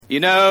You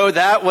know,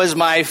 that was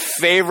my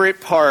favorite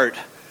part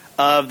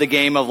of the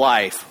game of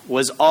life,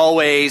 was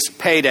always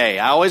payday.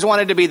 I always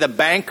wanted to be the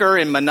banker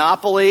in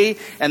Monopoly,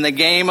 and the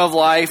game of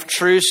life,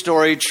 true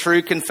story,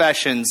 true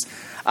confessions.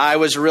 I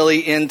was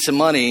really into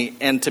money,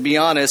 and to be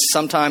honest,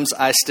 sometimes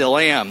I still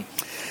am.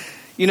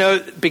 You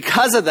know,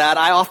 because of that,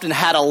 I often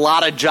had a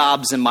lot of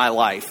jobs in my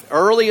life.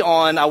 Early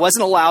on, I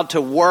wasn't allowed to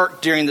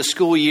work during the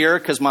school year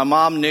because my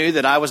mom knew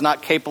that I was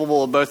not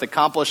capable of both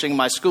accomplishing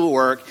my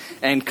schoolwork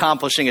and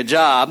accomplishing a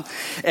job.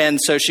 And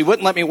so she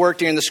wouldn't let me work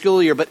during the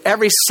school year, but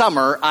every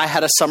summer I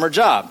had a summer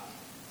job.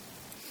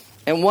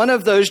 And one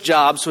of those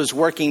jobs was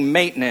working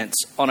maintenance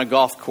on a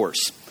golf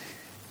course.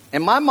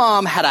 And my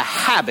mom had a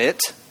habit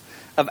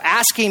of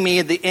asking me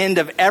at the end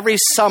of every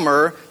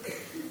summer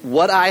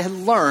what I had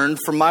learned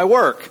from my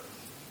work.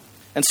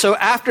 And so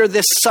after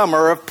this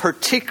summer of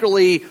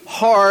particularly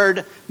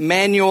hard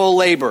manual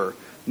labor,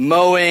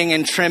 mowing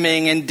and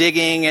trimming and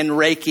digging and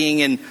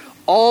raking and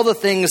all the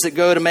things that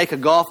go to make a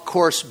golf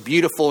course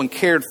beautiful and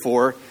cared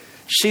for,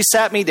 she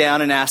sat me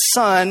down and asked,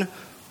 "Son,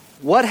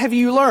 what have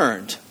you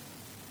learned?"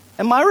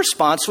 And my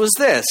response was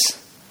this: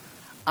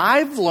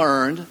 "I've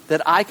learned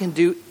that I can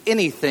do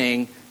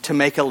anything to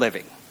make a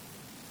living."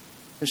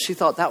 And she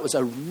thought that was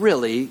a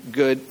really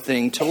good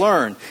thing to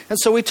learn. And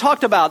so we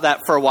talked about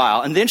that for a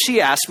while. And then she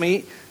asked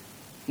me,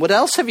 "What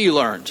else have you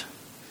learned?"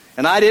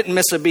 And I didn't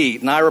miss a beat.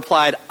 And I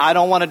replied, "I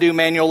don't want to do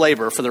manual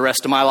labor for the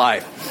rest of my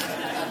life."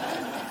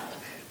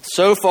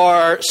 So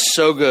far,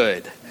 so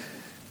good.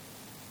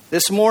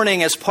 This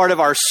morning, as part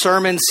of our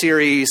sermon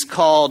series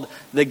called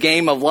The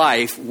Game of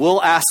Life,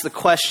 we'll ask the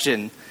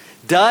question,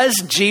 does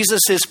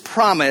Jesus'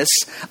 promise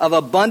of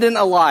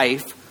abundant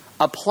life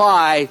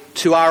apply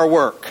to our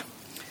work?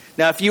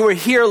 Now, if you were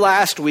here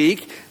last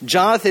week,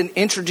 Jonathan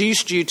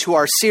introduced you to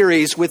our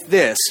series with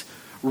this: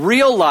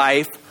 real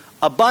life,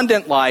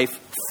 abundant life,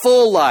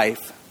 full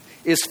life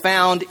is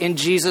found in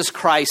Jesus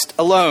Christ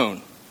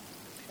alone.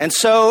 And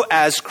so,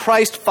 as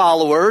Christ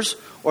followers,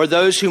 or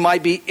those who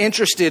might be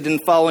interested in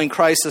following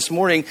Christ this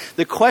morning,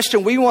 the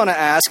question we want to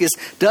ask is,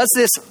 does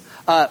this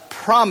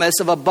promise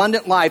of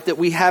abundant life that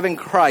we have in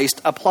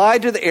Christ apply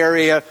to the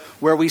area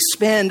where we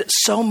spend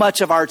so much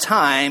of our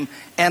time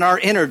and our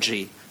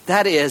energy?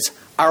 That is,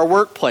 our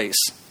workplace.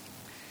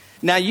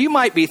 Now, you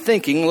might be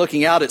thinking,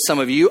 looking out at some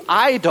of you,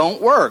 I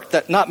don't work.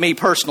 That, not me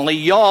personally.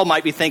 Y'all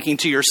might be thinking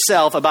to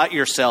yourself about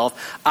yourself,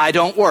 I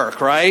don't work,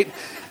 right?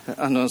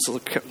 I know it's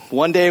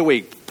one day a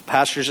week.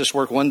 Pastors just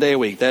work one day a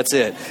week. That's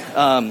it.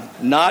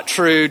 Not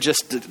true.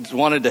 Just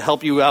wanted to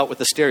help you out with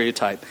the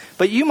stereotype.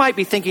 But you might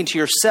be thinking to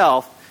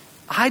yourself,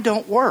 I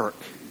don't work.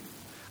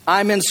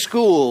 I'm in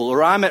school,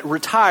 or I'm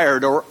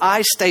retired, or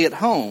I stay at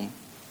home.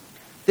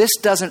 This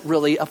doesn't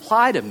really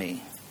apply to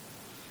me.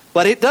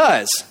 But it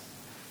does,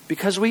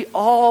 because we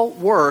all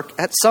work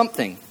at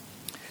something.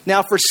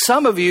 Now, for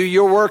some of you,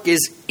 your work is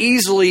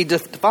easily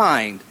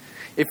defined.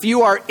 If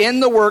you are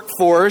in the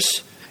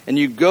workforce and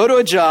you go to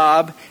a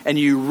job and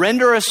you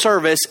render a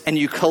service and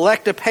you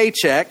collect a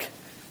paycheck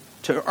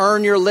to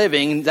earn your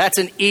living, that's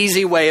an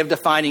easy way of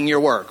defining your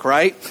work,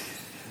 right?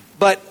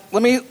 But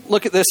let me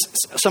look at this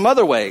some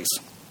other ways.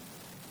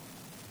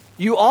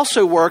 You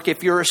also work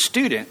if you're a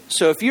student.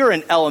 So if you're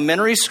in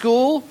elementary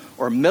school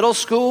or middle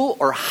school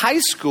or high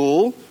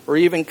school or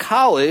even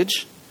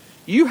college,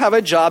 you have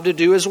a job to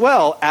do as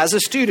well as a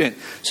student.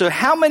 So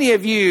how many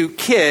of you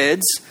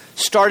kids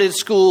started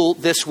school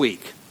this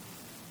week?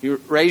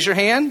 You raise your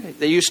hand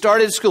that you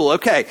started school.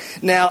 Okay.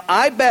 Now,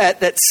 I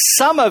bet that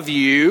some of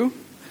you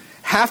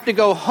have to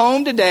go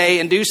home today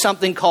and do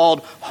something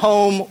called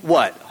home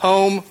what?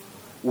 Home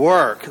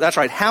work. That's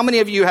right. How many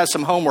of you have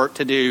some homework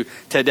to do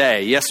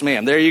today? Yes,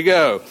 ma'am. There you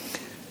go.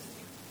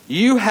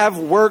 You have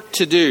work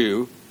to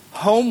do,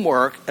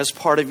 homework as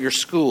part of your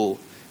school.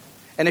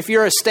 And if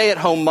you're a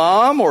stay-at-home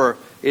mom, or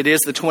it is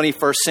the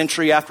 21st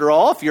century after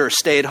all, if you're a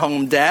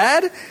stay-at-home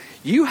dad,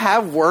 you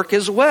have work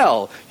as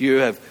well. You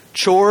have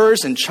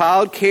chores and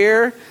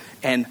childcare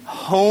and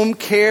home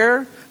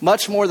care,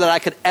 much more than I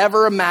could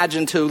ever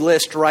imagine to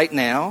list right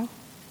now.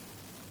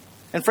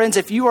 And friends,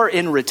 if you are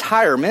in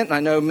retirement, and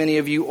I know many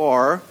of you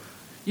are,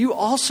 you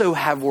also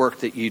have work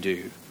that you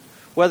do.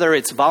 Whether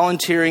it's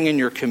volunteering in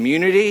your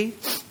community,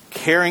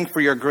 caring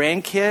for your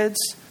grandkids,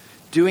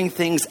 doing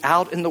things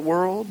out in the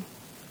world,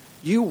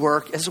 you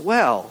work as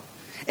well.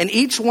 And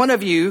each one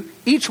of you,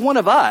 each one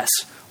of us,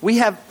 we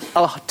have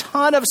a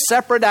ton of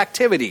separate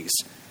activities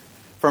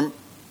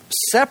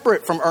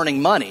separate from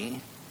earning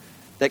money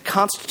that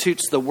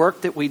constitutes the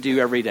work that we do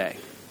every day.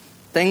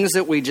 Things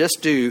that we just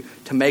do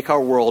to make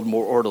our world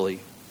more orderly.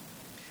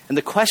 And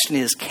the question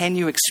is, can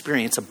you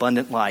experience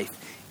abundant life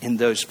in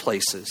those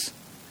places?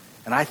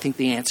 And I think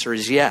the answer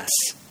is yes.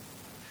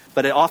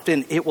 But it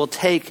will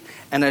take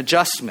an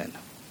adjustment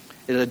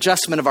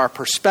of our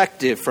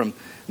perspective from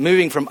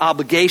moving from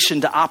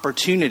obligation to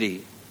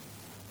opportunity.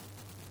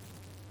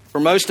 For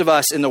most of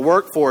us in the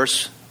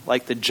workforce,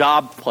 like the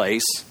job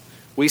place,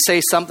 we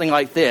say something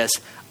like this: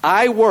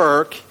 I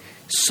work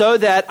so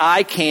that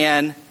I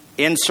can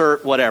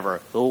insert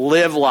whatever,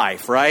 live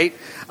life, right?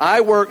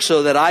 I work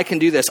so that I can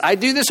do this. I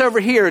do this over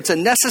here. It's a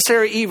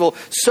necessary evil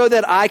so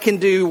that I can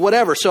do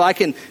whatever. So I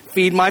can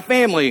feed my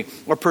family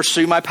or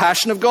pursue my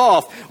passion of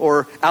golf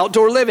or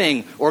outdoor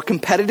living or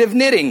competitive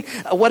knitting.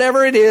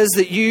 Whatever it is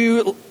that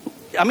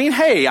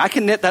hey, I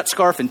can knit that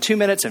scarf in 2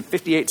 minutes and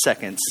 58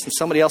 seconds. And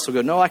somebody else will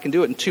go, no, I can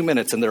do it in 2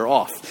 minutes, and they're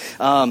off.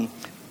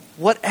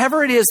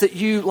 Whatever it is that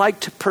you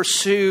like to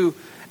pursue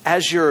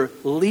as your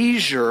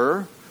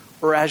leisure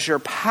or as your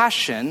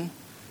passion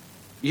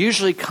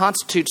usually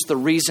constitutes the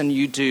reason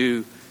you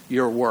do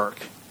your work,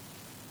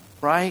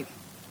 right?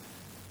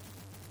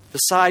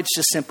 Besides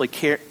just simply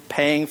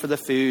paying for the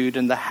food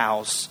and the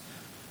house,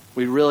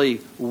 we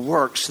really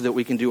work so that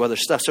we can do other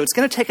stuff. So it's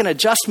going to take an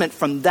adjustment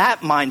from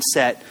that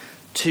mindset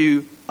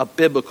to a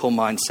biblical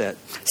mindset.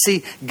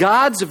 See,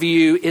 God's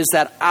view is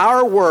that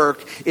our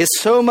work is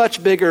so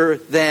much bigger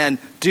than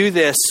do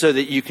this so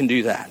that you can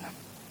do that.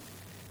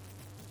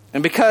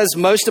 And because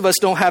most of us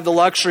don't have the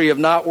luxury of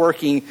not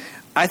working,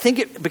 I think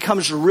it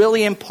becomes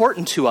really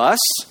important to us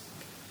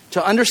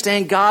to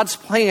understand God's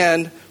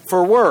plan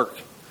for work,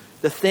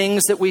 the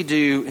things that we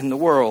do in the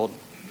world.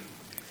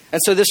 And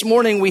so this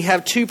morning we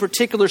have two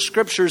particular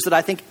scriptures that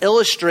I think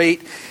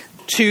illustrate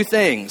two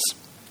things.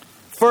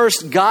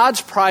 First,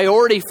 God's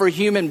priority for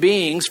human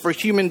beings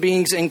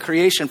in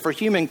creation, for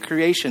human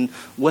creation,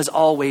 was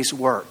always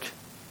work.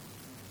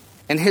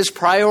 And his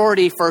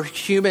priority for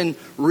human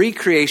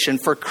recreation,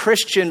 for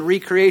Christian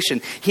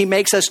recreation, he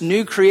makes us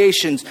new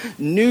creations,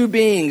 new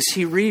beings.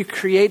 He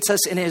recreates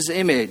us in his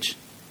image.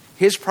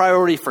 His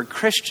priority for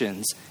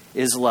Christians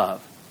is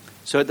love.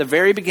 So at the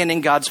very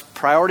beginning, God's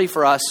priority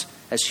for us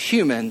as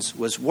humans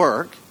was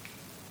work,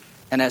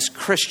 and as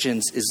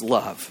Christians is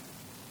love.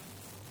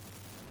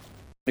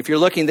 If you're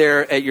looking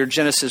there at your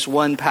Genesis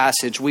 1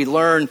 passage, we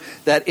learn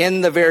that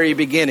in the very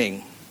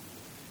beginning,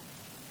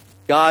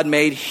 God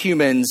made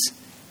humans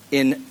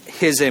in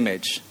his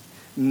image.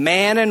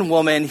 Man and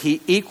woman,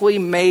 he equally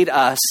made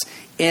us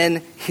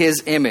in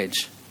his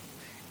image.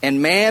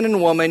 And man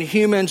and woman,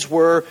 humans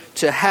were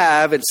to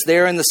have, it's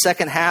there in the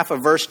second half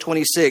of verse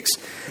 26,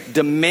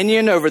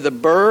 dominion over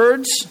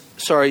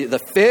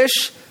the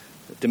fish,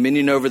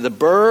 dominion over the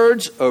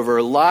birds,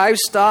 over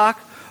livestock,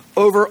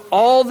 over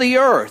all the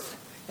earth,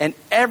 and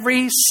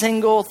every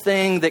single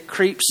thing that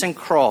creeps and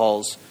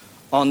crawls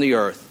on the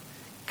earth.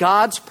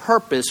 God's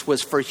purpose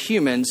was for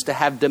humans to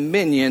have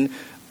dominion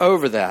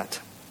over that.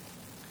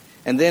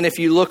 And then if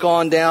you look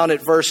on down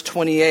at verse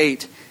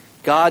 28,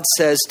 God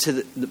says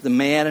to the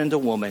man and the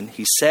woman,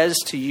 he says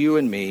to you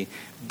and me,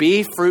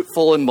 be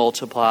fruitful and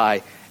multiply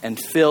and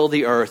fill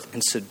the earth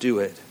and subdue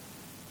it.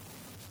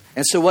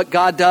 And so what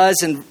God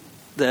does in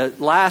the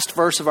last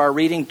verse of our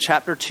reading,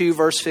 chapter 2,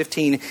 verse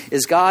 15,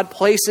 is God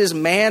places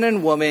man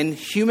and woman,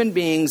 human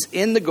beings,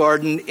 in the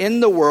garden, in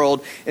the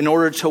world, in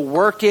order to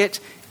work it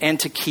and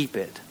to keep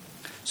it.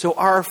 So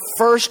our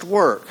first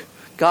work,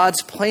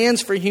 God's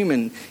plans for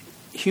human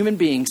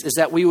beings, is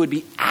that we would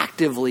be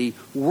actively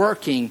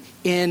working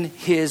in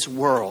his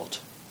world.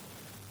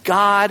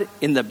 God,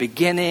 in the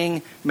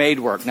beginning, made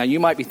work. Now, you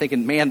might be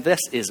thinking, man, this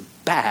is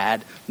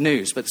bad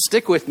news. But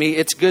stick with me,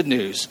 it's good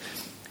news.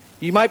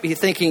 You might be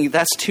thinking,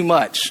 that's too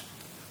much.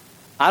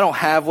 I don't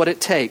have what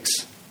it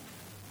takes.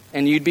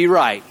 And you'd be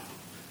right,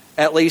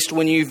 at least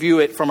when you view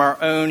it from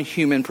our own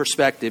human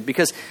perspective.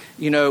 Because,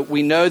 we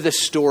know the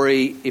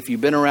story, if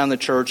you've been around the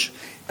church,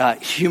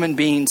 human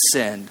beings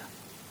sinned.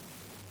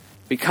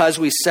 Because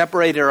we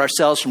separated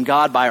ourselves from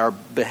God by our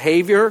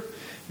behavior,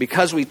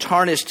 because we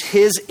tarnished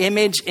his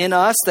image in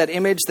us, that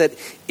image that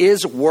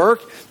is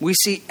work, we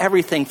see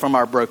everything from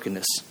our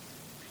brokenness.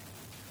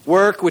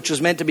 Work, which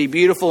was meant to be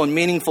beautiful and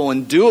meaningful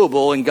and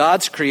doable in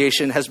God's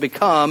creation, has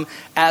become,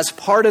 as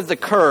part of the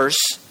curse,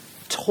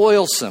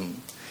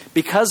 toilsome.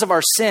 Because of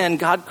our sin,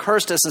 God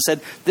cursed us and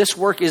said, this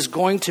work is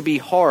going to be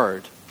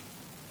hard.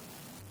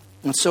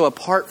 And so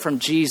apart from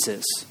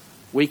Jesus,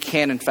 we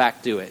can in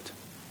fact do it.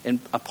 And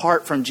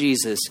apart from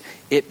Jesus,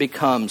 it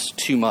becomes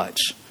too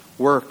much.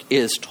 Work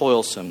is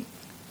toilsome.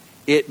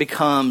 It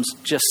becomes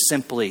just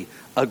simply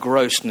a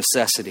gross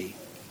necessity.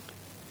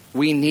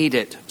 We need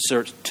it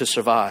to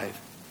survive.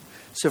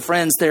 So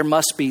friends, there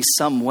must be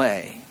some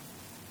way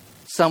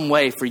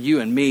for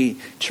you and me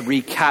to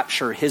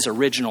recapture his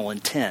original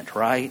intent,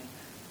 right?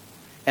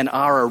 And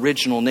our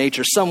original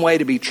nature, some way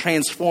to be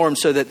transformed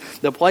so that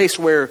the place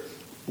where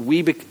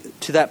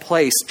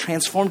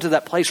transformed to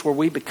that place where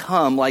we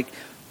become like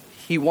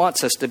he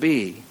wants us to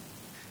be.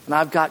 And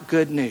I've got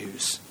good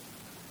news.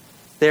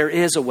 There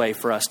is a way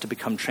for us to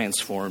become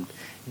transformed.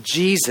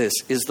 Jesus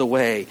is the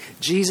way.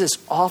 Jesus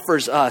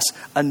offers us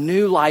a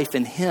new life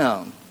in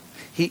him.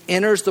 He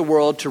enters the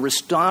world to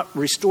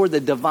restore the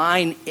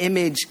divine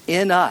image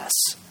in us.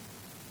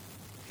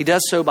 He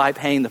does so by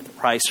paying the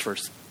price for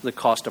the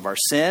cost of our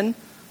sin,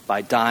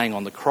 by dying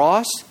on the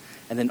cross,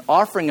 and then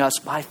offering us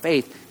by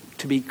faith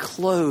to be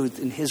clothed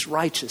in his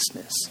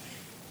righteousness.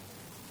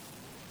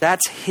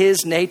 That's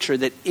his nature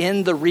that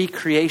in the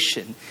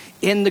recreation,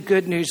 in the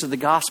good news of the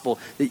gospel,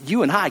 that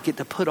you and I get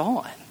to put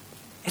on.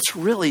 It's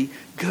really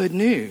good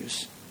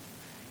news.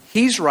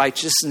 He's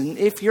righteous, and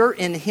if you're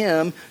in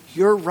him,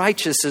 you're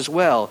righteous as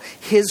well.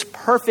 His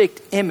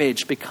perfect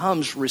image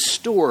becomes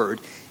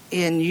restored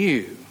in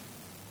you.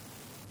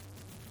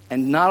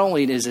 And not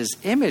only is his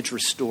image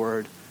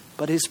restored,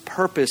 but his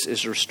purpose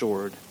is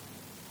restored.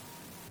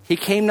 He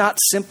came not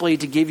simply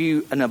to give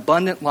you an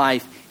abundant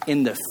life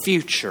in the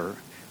future,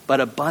 but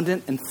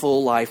abundant and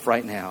full life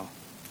right now.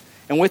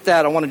 And with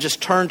that, I want to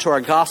just turn to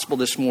our gospel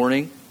this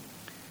morning.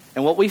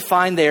 And what we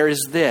find there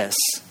is this.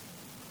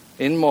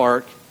 In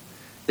Mark,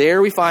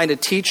 there we find a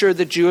teacher of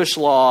the Jewish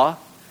law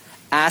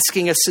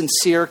asking a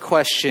sincere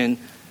question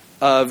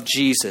of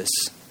Jesus.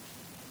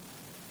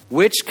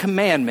 Which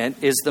commandment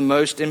is the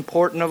most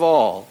important of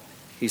all?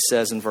 He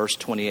says in verse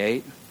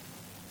 28.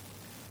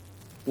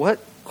 What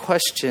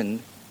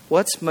question?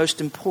 What's most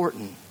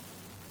important?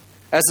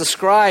 As a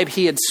scribe,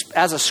 he had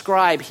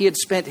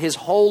spent his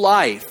whole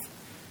life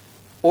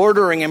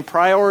ordering and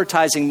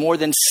prioritizing more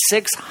than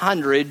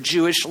 600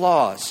 Jewish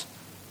laws.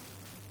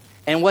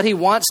 And what he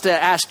wants to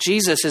ask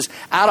Jesus is,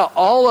 out of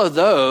all of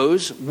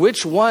those,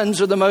 which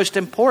ones are the most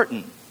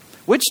important?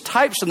 Which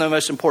types are the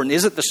most important?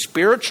 Is it the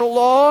spiritual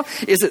law?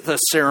 Is it the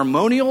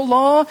ceremonial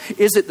law?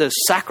 Is it the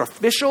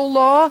sacrificial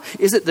law?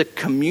 Is it the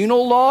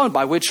communal law,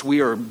 by which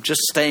we are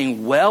just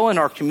staying well in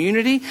our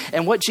community?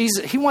 And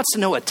he wants to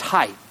know a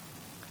type.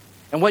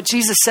 And what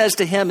Jesus says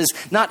to him is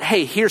not,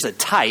 hey, here's a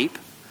type.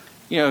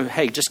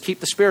 Hey, just keep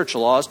the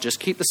spiritual laws,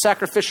 just keep the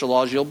sacrificial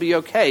laws, you'll be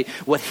okay.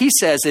 What he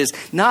says is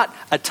not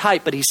a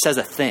type, but he says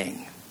a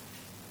thing.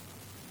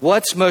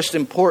 What's most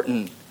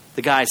important?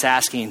 The guy's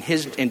asking,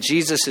 and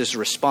Jesus'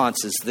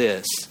 response is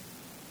this.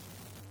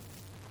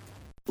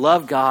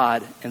 Love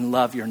God and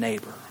love your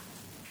neighbor.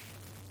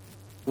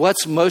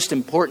 What's most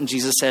important,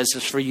 Jesus says,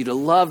 is for you to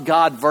love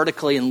God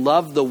vertically and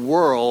love the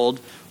world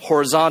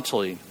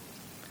horizontally.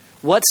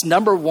 What's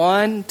number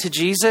one to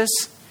Jesus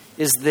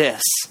is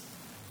this: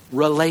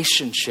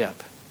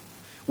 relationship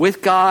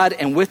with God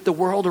and with the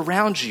world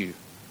around you.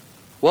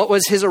 What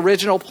was his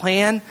original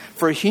plan?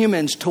 For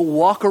humans to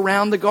walk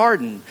around the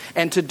garden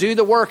and to do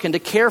the work and to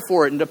care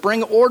for it and to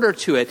bring order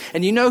to it.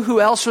 And you know who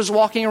else was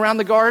walking around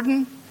the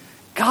garden?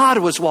 God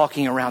was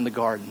walking around the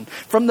garden.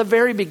 From the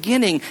very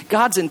beginning,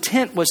 God's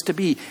intent was to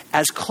be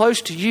as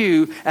close to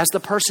you as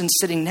the person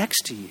sitting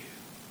next to you.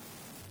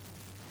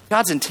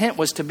 God's intent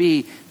was to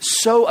be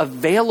so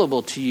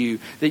available to you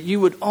that you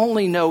would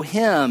only know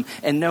him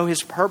and know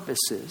his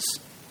purposes.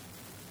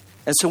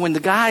 And so when the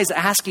guy's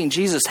asking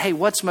Jesus, hey,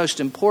 what's most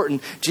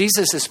important?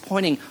 Jesus is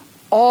pointing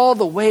all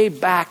the way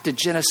back to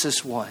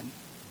Genesis 1.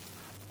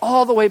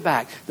 All the way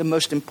back. The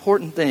most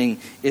important thing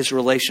is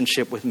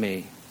relationship with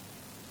me.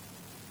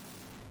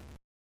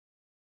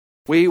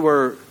 We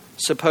were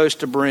supposed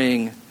to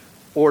bring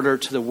order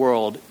to the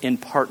world in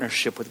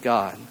partnership with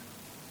God.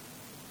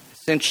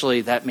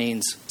 Essentially, that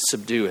means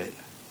subdue it.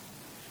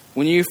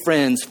 When you,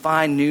 friends,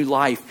 find new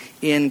life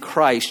in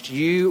Christ,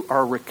 you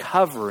are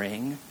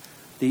recovering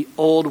the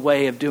old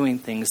way of doing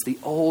things, the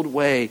old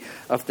way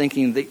of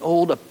thinking, the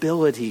old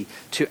ability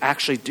to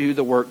actually do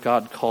the work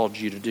God called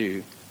you to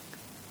do.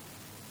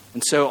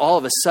 And so all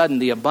of a sudden,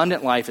 the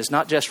abundant life is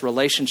not just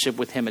relationship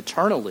with him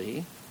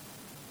eternally,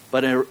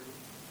 but an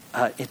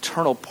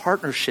eternal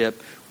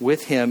partnership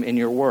with him in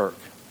your work.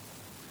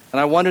 And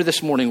I wonder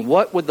this morning,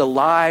 what would the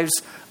lives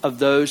of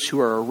those who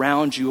are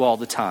around you all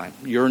the time,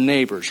 your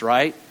neighbors,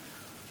 right?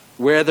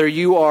 Whether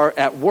you are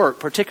at work,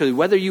 particularly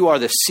whether you are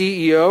the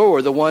CEO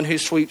or the one who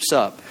sweeps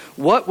up,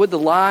 what would the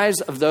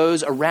lives of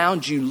those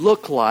around you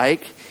look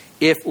like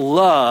if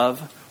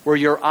love were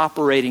your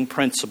operating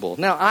principle?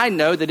 Now, I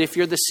know that if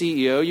you're the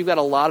CEO, you've got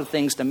a lot of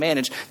things to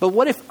manage, but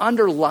what if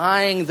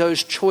underlying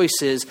those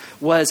choices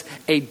was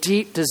a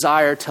deep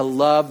desire to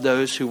love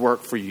those who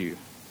work for you,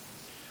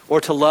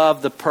 or to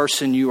love the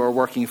person you are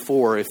working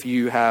for if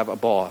you have a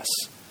boss?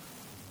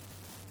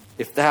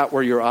 If that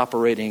were your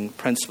operating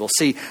principle.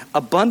 See,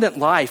 abundant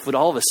life would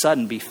all of a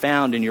sudden be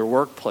found in your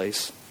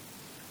workplace.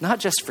 Not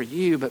just for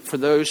you, but for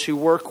those who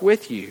work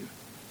with you.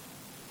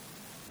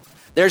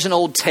 There's an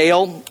old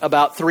tale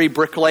about 3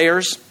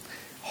 bricklayers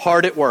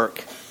hard at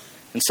work.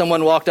 And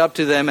someone walked up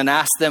to them and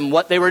asked them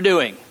what they were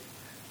doing.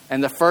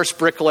 And the first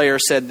bricklayer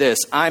said this: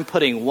 I'm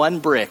putting one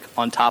brick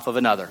on top of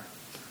another.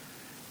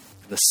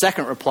 The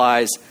second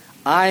replies,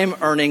 I'm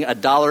earning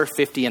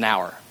 $1.50 an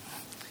hour.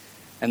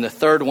 And the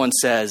third one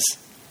says,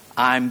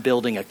 I'm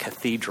building a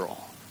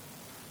cathedral.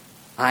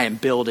 I am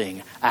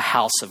building a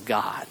house of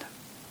God.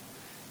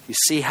 You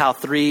see how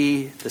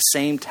the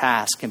same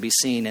task can be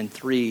seen in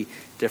 3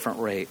 different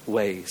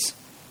ways.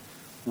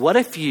 What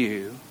if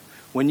you,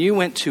 when you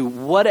went to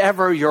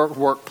whatever your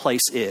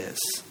workplace is,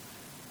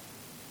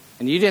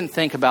 and you didn't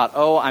think about,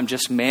 oh, I'm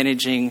just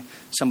managing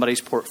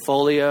somebody's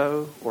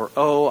portfolio, or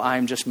oh,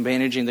 I'm just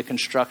managing the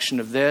construction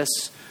of this,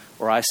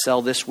 or I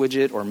sell this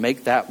widget or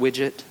make that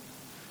widget.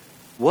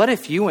 What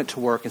if you went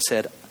to work and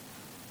said,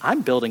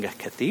 I'm building a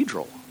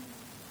cathedral.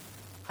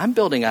 I'm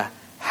building a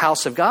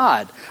house of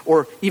God,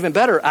 or even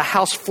better, a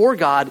house for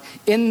God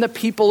in the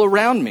people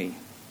around me.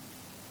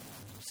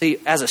 See,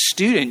 as a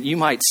student, you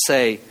might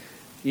see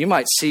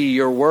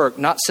your work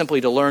not simply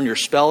to learn your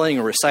spelling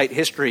or recite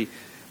history,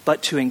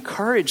 but to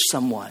encourage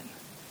someone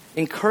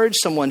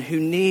who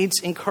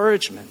needs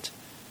encouragement.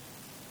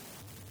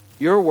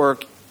 Your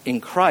work in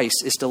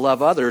Christ is to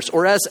love others.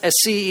 Or as a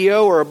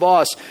CEO or a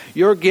boss,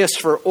 your gifts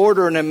for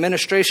order and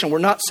administration were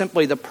not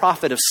simply the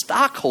profit of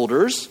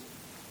stockholders,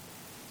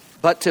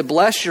 but to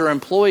bless your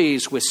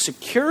employees with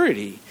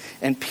security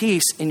and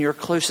peace in your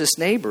closest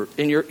neighbor,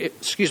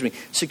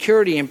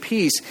 security and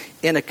peace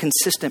in a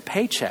consistent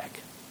paycheck.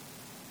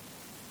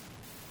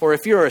 Or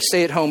if you're a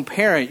stay-at-home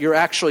parent, you're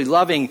actually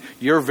loving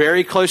your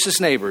very closest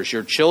neighbors,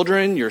 your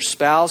children, your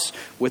spouse,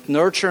 with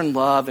nurture and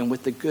love and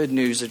with the good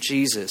news of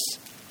Jesus.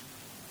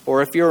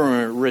 Or if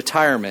you're in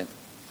retirement,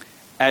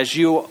 as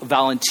you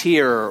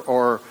volunteer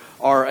or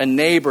are a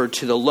neighbor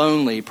to the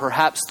lonely,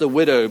 perhaps the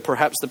widow,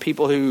 perhaps the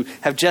people who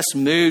have just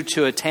moved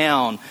to a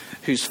town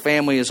whose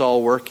family is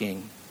all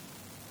working.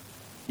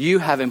 You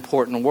have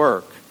important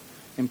work,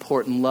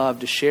 important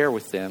love to share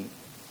with them.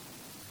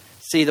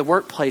 See, the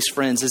workplace,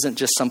 friends, isn't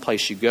just some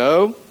place you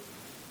go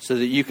so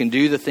that you can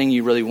do the thing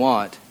you really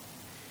want.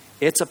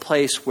 It's a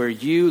place where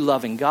you,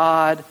 loving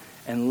God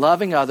and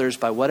loving others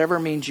by whatever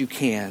means you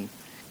can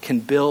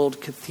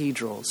build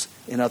cathedrals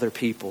in other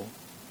people.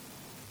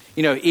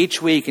 You know, each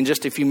week in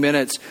just a few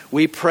minutes,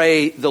 we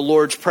pray the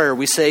Lord's Prayer.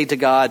 We say to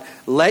God,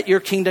 let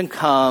your kingdom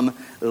come,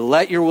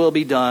 let your will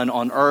be done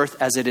on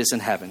earth as it is in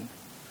heaven.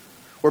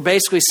 We're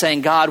basically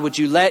saying, God, would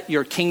you let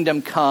your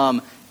kingdom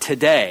come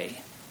today?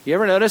 You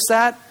ever notice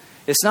that?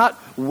 It's not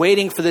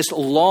waiting for this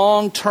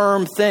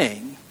long-term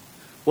thing.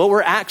 What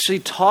we're actually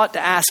taught to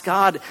ask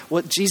God,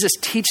 what Jesus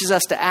teaches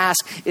us to ask,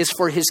 is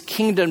for his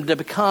kingdom to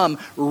become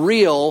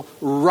real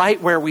right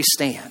where we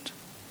stand,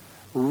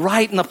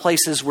 right in the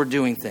places we're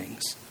doing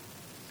things.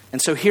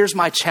 And so here's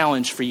my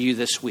challenge for you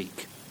this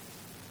week.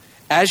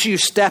 As you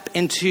step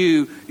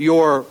into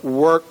your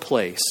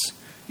workplace,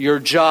 your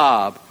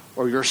job,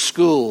 or your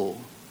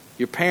school,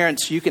 your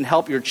parents, you can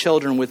help your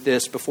children with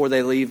this before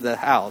they leave the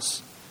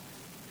house.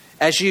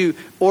 As you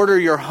order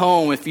your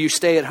home, if you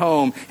stay at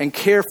home, and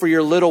care for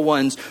your little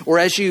ones, or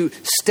as you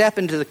step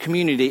into the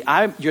community,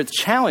 your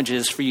challenge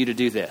is for you to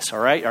do this, all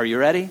right? Are you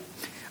ready?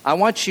 I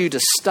want you to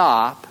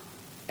stop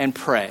and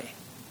pray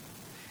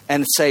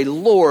and say,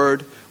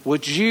 Lord,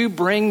 would you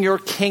bring your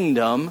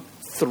kingdom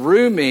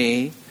through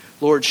me?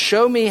 Lord,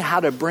 show me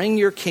how to bring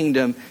your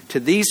kingdom to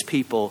these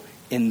people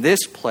in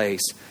this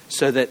place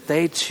so that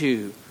they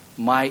too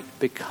might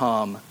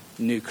become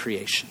new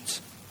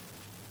creations.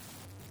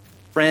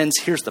 Friends,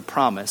 here's the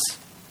promise,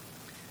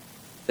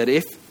 that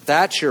if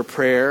that's your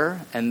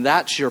prayer and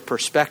that's your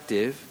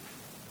perspective,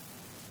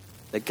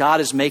 that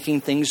God is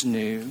making things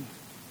new,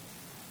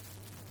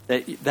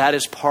 that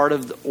is part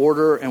of the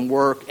order and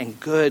work and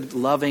good,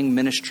 loving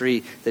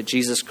ministry that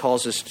Jesus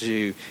calls us to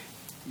do,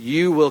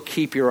 you will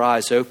keep your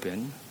eyes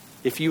open.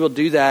 If you will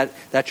do that,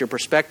 that's your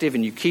perspective,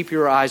 and you keep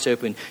your eyes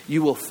open,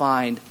 you will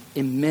find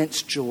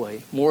immense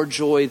joy, more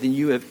joy than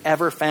you have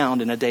ever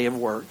found in a day of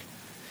work,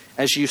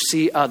 as you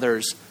see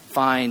others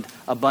find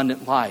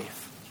abundant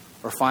life,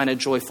 or find a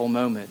joyful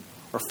moment,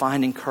 or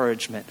find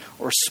encouragement,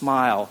 or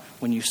smile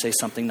when you say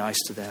something nice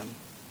to them.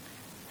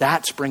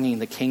 That's bringing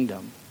the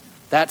kingdom.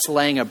 That's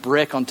laying a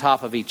brick on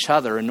top of each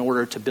other in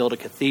order to build a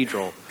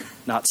cathedral,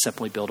 not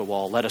simply build a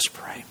wall. Let us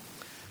pray.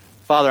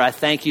 Father, I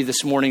thank you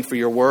this morning for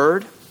your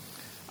word.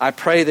 I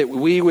pray that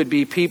we would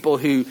be people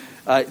who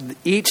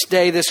each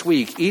day this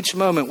week, each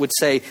moment would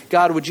say,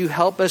 God, would you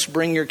help us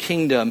bring your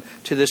kingdom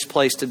to this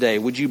place today?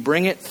 Would you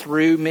bring it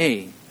through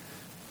me?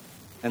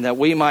 And that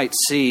we might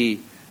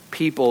see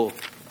people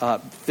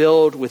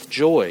filled with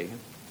joy.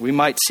 We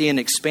might see an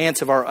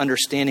expanse of our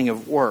understanding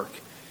of work.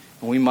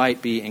 And we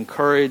might be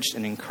encouraged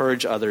and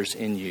encourage others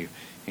in you.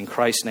 In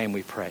Christ's name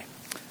we pray.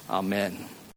 Amen.